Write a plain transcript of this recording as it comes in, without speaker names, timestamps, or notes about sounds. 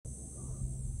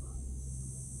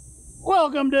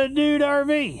Welcome to Dude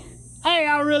RV. Hey,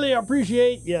 I really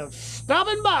appreciate you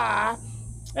stopping by.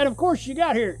 And of course, you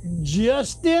got here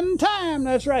just in time.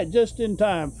 That's right, just in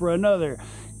time for another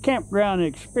campground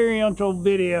experiential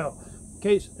video.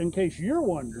 In case you're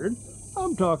wondering,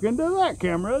 I'm talking to that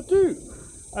camera too.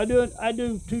 I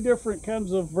do two different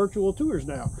kinds of virtual tours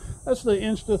now. That's the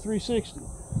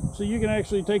Insta360. So you can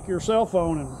actually take your cell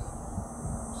phone and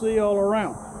see all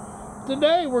around.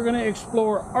 Today we're going to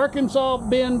explore Arkansas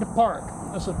Bend Park.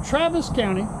 That's in Travis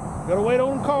County. Gotta wait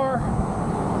on a car.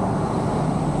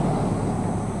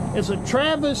 It's a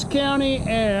Travis County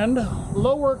and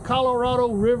Lower Colorado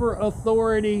River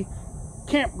Authority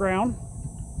campground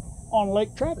on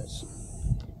Lake Travis.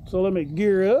 So let me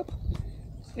gear up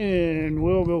and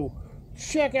we'll go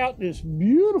check out this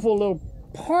beautiful little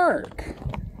park.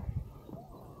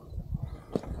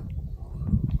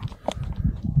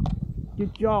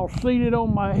 Get y'all seated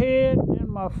on my head and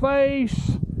my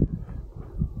face.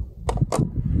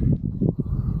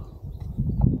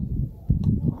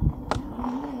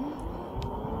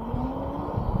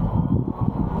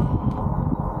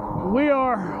 We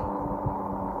are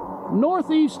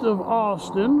northeast of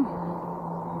Austin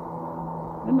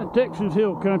in the Texas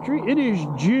Hill Country. It is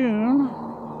June.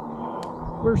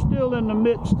 We're still in the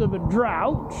midst of a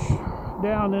drought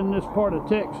down in this part of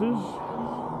Texas,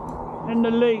 and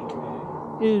the lake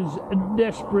is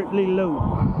desperately low.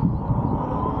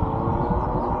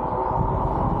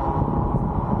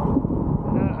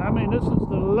 I mean, this is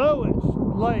the lowest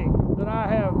lake that I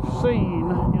have seen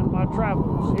in my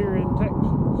travels here in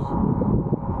Texas.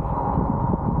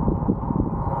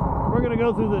 We're going to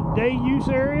go through the day use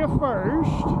area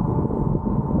first,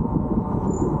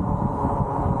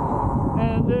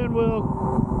 and then we'll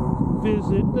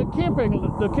visit the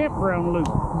campground loop.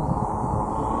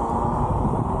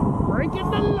 Breaking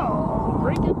the law,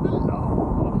 breaking the law.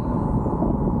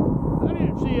 I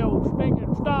didn't see old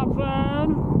stinking stop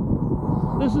sign.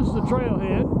 This is the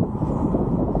trailhead.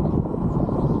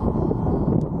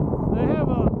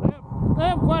 They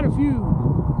have quite a few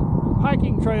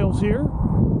hiking trails here.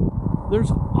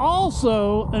 There's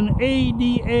also an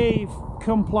ADA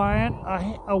compliant,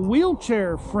 a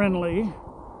wheelchair friendly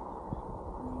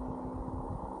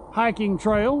hiking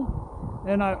trail,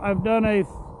 and I've done a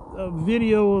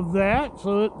video of that,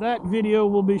 so that video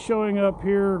will be showing up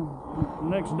here the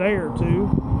next day or two.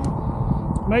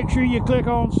 Make sure you click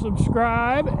on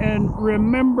subscribe and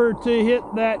remember to hit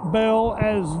that bell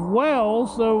as well,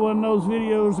 so when those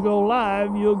videos go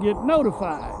live you'll get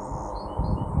notified.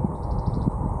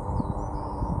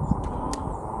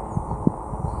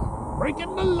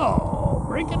 Breaking the law,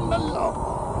 breaking the law.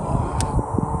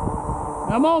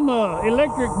 I'm on the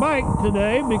electric bike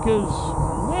today because,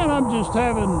 man, I'm just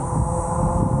having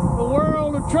a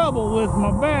world of trouble with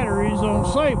my batteries on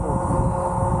Sable.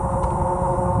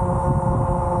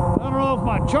 I don't know if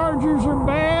my chargers are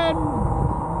bad,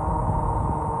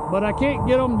 but I can't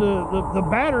get them the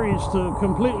batteries to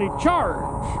completely charge.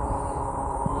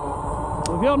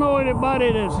 So if y'all know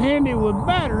anybody that's handy with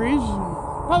batteries,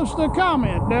 post a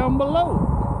comment down below.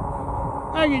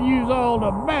 I can use all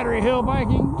the battery help I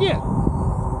can get.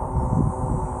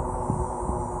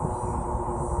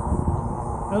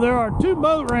 Now, there are two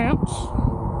boat ramps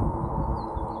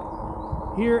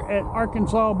here at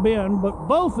Arkansas Bend, but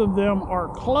both of them are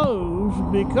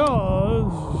closed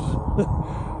because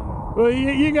well,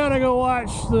 you gotta go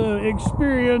watch the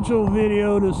experiential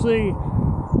video to see,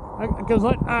 because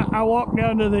I walked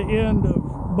down to the end of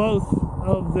both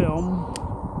of them,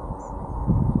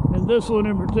 and this one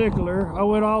in particular I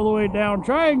went all the way down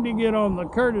trying to get on the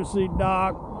courtesy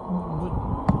dock.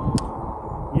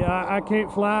 Yeah, I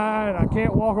can't fly and I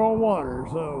can't walk on water,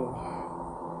 so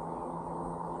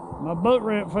my boat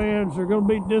ramp fans are going to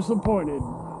be disappointed.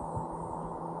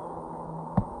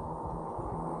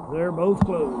 They're both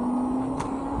closed.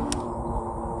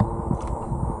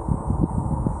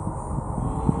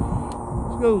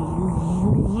 Let's go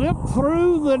zip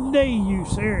through the day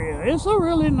use area. It's a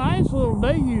really nice little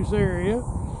day use area.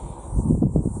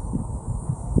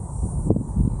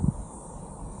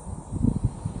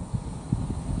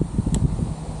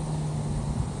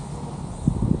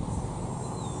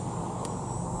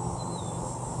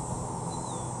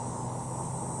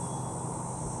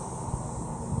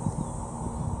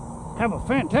 Have a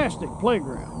fantastic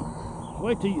playground.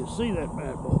 Wait till you see that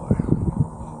bad boy.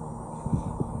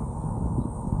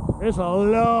 It's a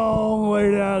long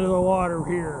way down to the water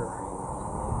here.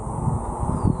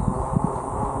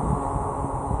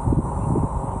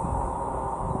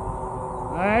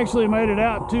 I actually made it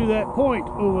out to that point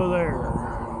over there,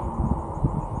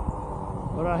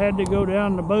 but I had to go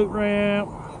down the boat ramp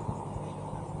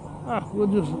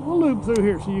We'll loop through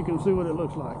here so you can see what it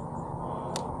looks like.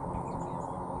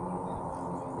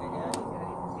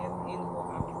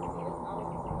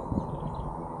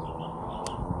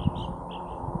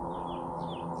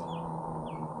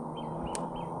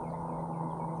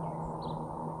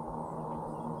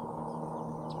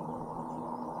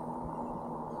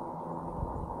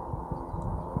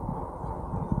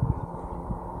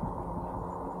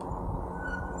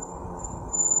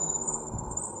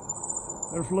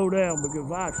 Better slow down because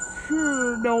I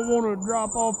sure don't want to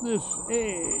drop off this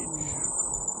edge.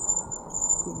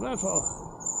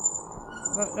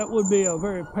 That would be a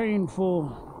very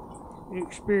painful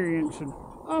experience, and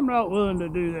I'm not willing to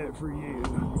do that for you.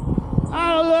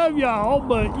 I love y'all,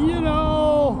 but you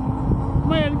know,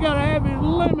 man's gotta have his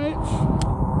limits.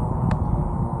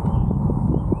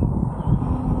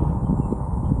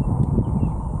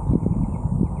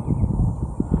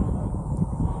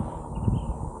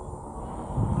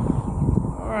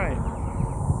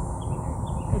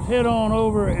 Head on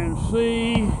over and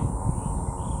see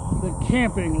the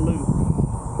camping loop.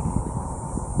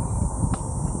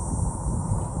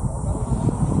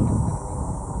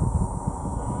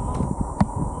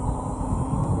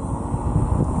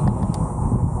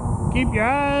 Keep your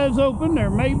eyes open, there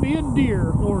may be a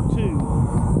deer or two.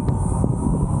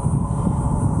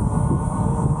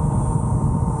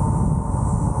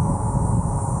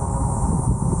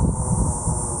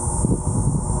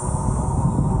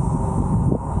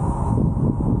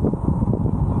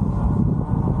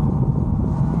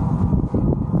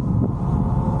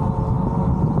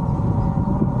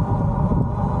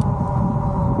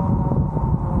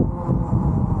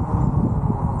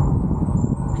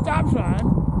 Stop sign?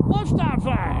 What stop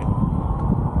sign?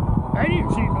 I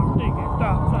didn't see no stinking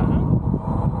stop sign.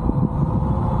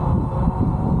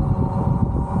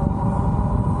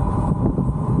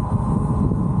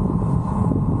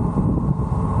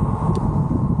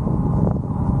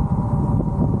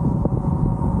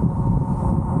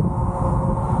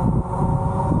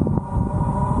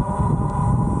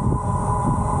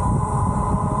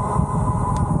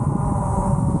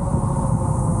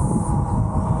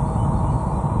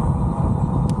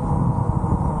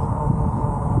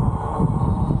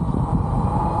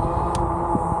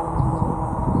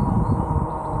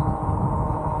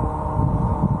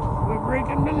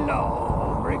 Breaking the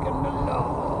law, breaking the law.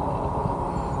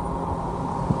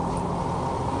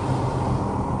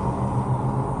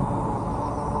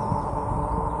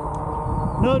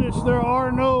 Notice there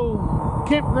are no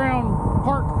campground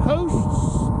park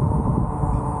hosts.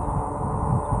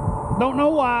 Don't know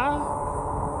why.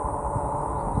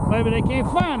 Maybe they can't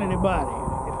find anybody.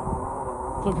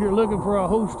 So if you're looking for a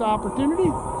host opportunity,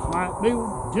 this might be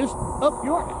just up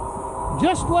your alley.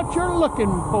 Just what you're looking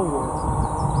for.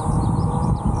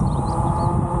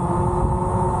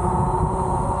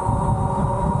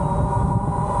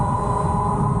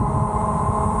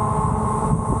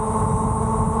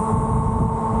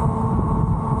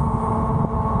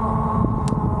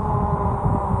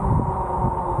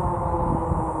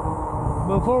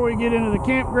 Before we get into the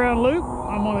campground loop,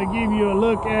 I'm going to give you a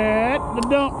look at the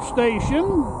dump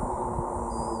station.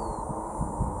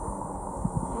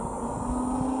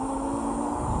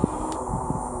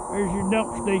 There's your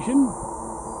dump station.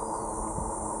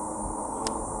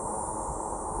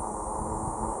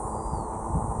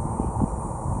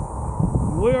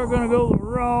 We are going to go the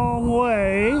wrong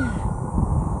way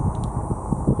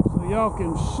so y'all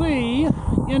can see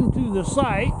into the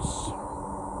sites.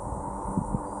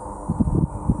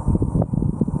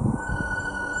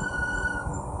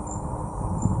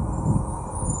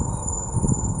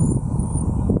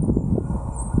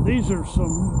 These are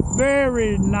some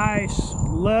very nice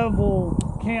level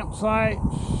campsites.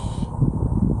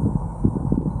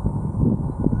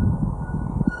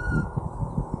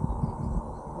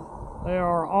 They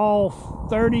are all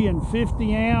 30 and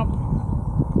 50 amp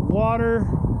water.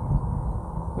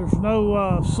 There's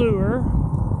no sewer.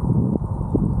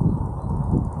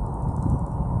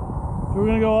 So we're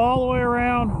going to go all the way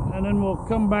around and then we'll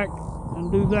come back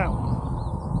and do that one.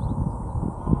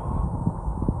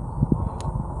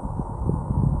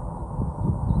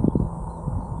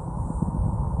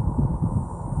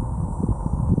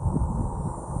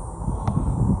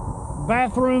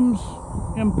 Bathrooms,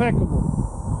 impeccable.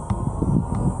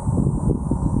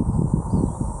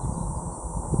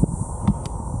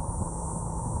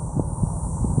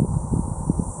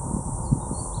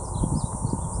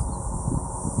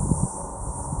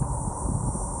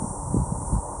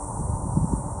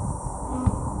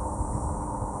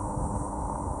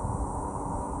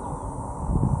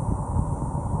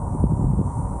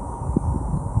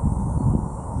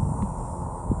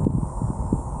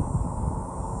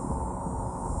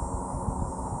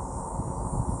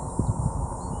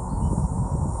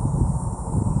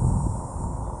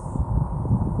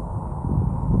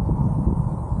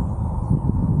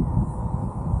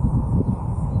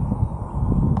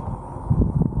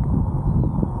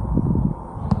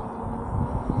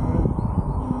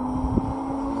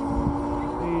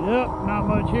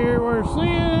 we're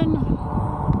seeing.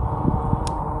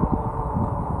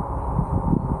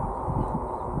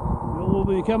 We'll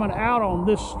be coming out on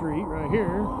this street right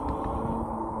here.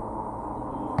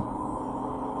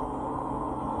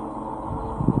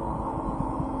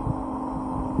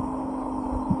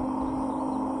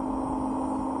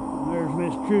 There's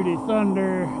Miss Trudy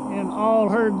Thunder in all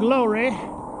her glory.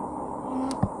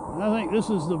 And I think this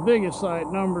is the biggest site,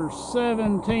 number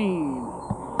 17.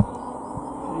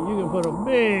 And you can put a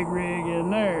big rig in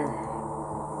there.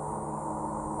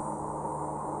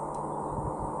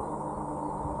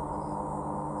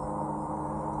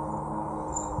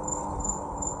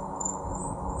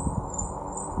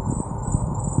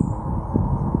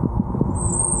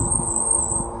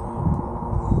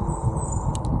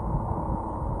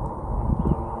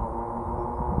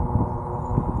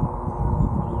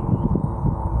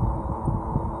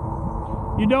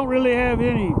 You don't really have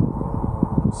any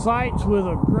sites with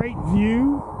a great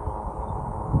view.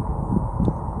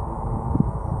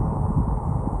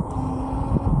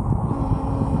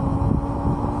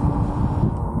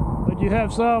 But you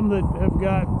have some that have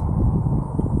got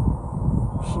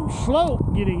some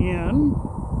slope getting in.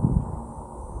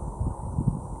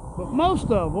 But most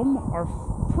of them are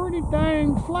pretty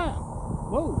dang flat.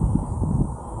 Whoa,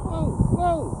 whoa,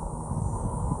 whoa.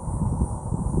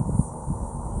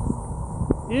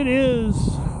 It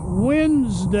is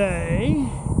Wednesday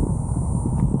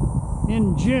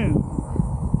in June.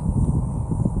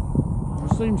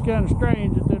 It seems kind of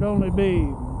strange that there'd only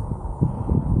be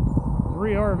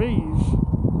 3 RVs.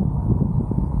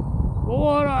 Well,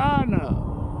 what do I know?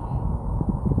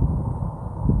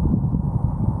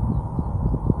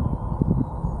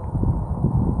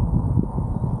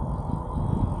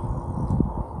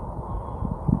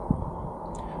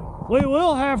 We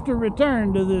will have to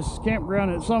return to this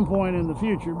campground at some point in the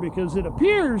future because it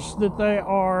appears that they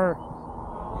are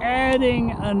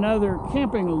adding another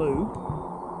camping loop.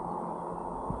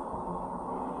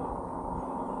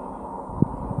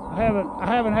 I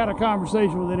haven't had a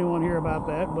conversation with anyone here about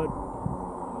that, but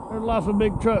there's lots of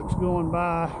big trucks going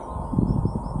by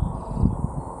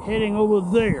heading over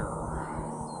there.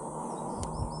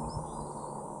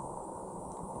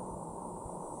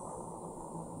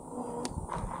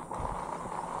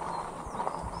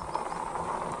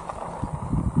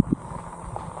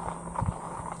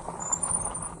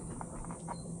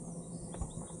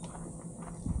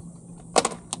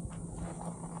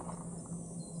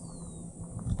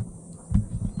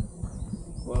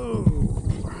 Whoa.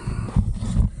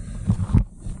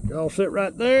 Y'all sit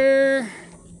right there.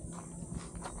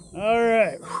 All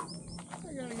right.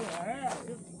 I gotta get out.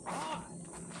 It's hot.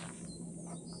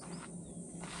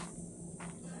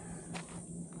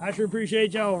 I sure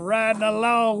appreciate y'all riding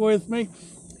along with me.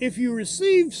 If you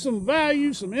received some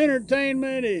value, some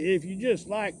entertainment, if you just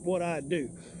like what I do,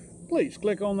 please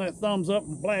click on that thumbs up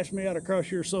and blast me out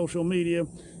across your social media.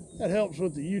 That helps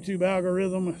with the YouTube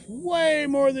algorithm way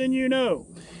more than you know.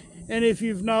 And if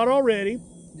you've not already,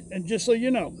 and just so you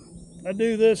know, I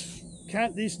do these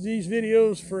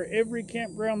videos for every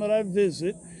campground that I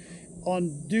visit. On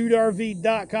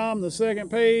dudrv.com, the second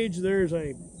page, there's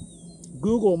a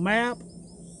Google map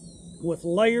with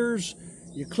layers.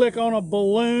 You click on a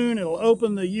balloon, it'll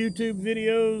open the YouTube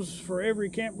videos for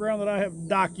every campground that I have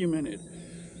documented.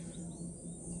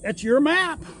 That's your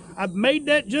map. I've made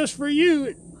that just for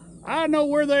you. I know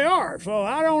where they are, so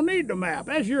I don't need the map.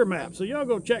 That's your map, so y'all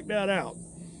go check that out.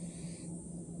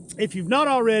 If you've not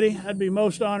already, I'd be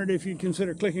most honored if you'd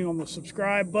consider clicking on the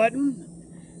subscribe button.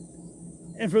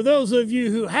 And for those of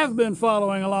you who have been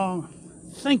following along,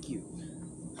 thank you.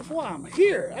 That's why I'm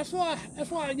here. That's why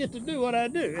I get to do what I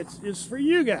do. It's for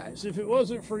you guys. If it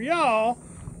wasn't for y'all,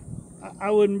 I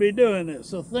wouldn't be doing this.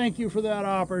 So thank you for that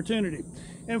opportunity.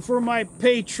 And for my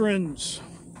patrons,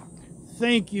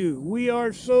 thank you. We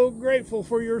are so grateful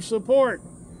for your support.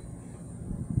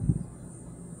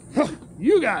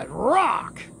 You guys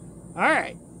rock. All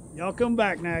right, y'all come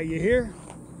back now, you hear?